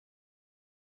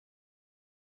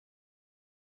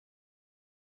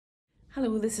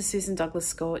Hello, this is Susan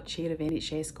Douglas-Scott, Chair of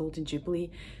NHS Golden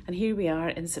Jubilee, and here we are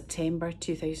in September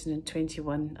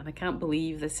 2021, and I can't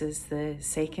believe this is the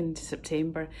 2nd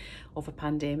September of a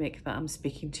pandemic that I'm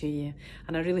speaking to you.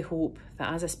 And I really hope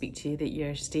that as I speak to you that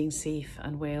you're staying safe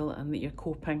and well and that you're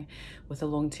coping with the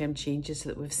long-term changes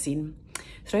that we've seen.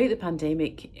 Throughout the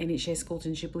pandemic, NHS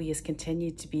Golden Jubilee has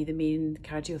continued to be the main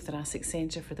cardiothoracic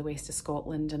centre for the West of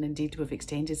Scotland, and indeed we've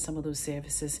extended some of those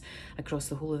services across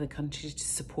the whole of the country to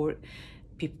support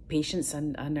patients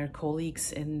and our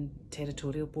colleagues in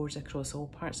territorial boards across all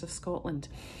parts of Scotland.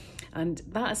 And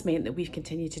that has meant that we've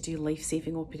continued to do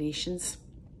life-saving operations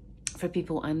for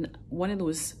people, and one of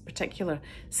those particular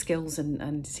skills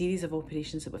and series of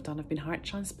operations that we've done have been heart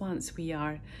transplants. We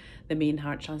are the main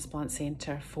heart transplant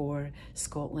centre for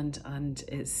Scotland, and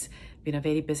it's been a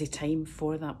very busy time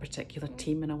for that particular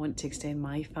team, and I want to extend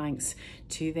my thanks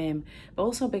to them, but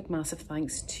also a big massive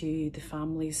thanks to the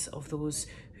families of those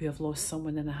who have lost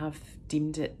someone, and I have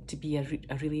deemed it to be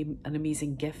an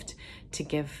amazing gift to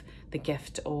give the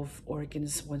gift of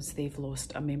organs once they've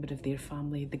lost a member of their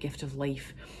family, the gift of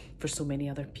life for so many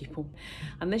other people.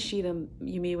 And this year,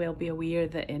 you may well be aware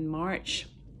that in March,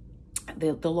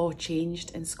 the law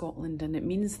changed in Scotland, and it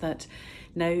means that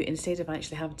now, instead of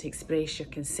actually having to express your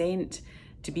consent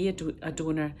to be a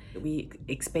donor, we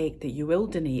expect that you will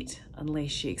donate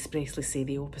unless you expressly say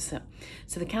the opposite.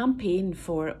 So the campaign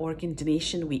for Organ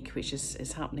Donation Week, which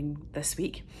is happening this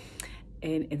week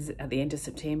at the end of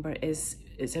September, it's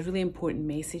a really important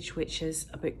message, which is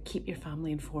about keep your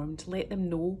family informed. Let them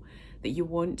know that you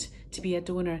want to be a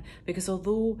donor, because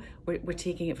although we're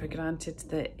taking it for granted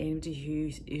that anybody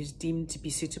who's deemed to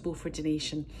be suitable for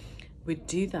donation would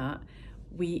do that,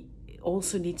 we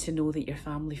also need to know that your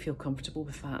family feel comfortable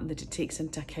with that, and that it takes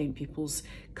into account people's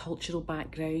cultural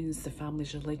backgrounds, their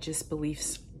family's religious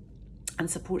beliefs, and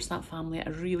supports that family at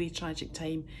a really tragic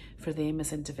time for them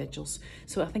as individuals.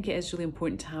 So I think it is really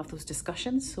important to have those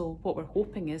discussions. So what we're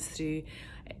hoping is through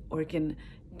Organ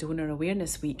Donor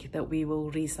Awareness Week that we will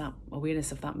raise that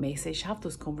awareness of that message, have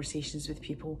those conversations with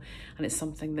people, and it's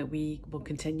something that we will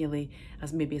continually,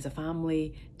 as a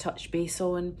family, touch base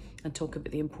on and talk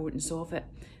about the importance of it.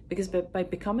 Because by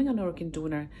becoming an organ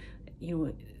donor, you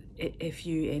know, if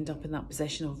you end up in that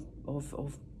position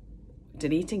of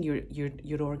donating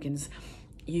your organs,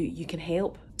 you can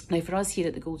help. Now, for us here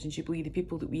at the Golden Jubilee, the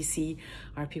people that we see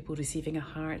are people receiving a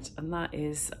heart, and that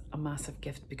is a massive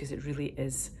gift, because it really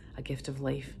is a gift of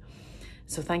life.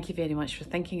 So thank you very much for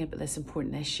thinking about this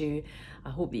important issue. I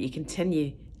hope that you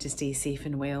continue to stay safe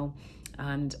and well,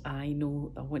 and I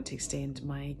want to extend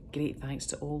my great thanks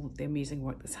to all the amazing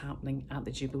work that's happening at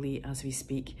the Jubilee as we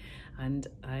speak, and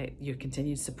your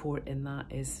continued support in that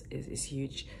is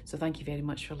huge. So thank you very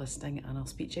much for listening, and I'll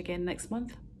speak to you again next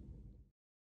month.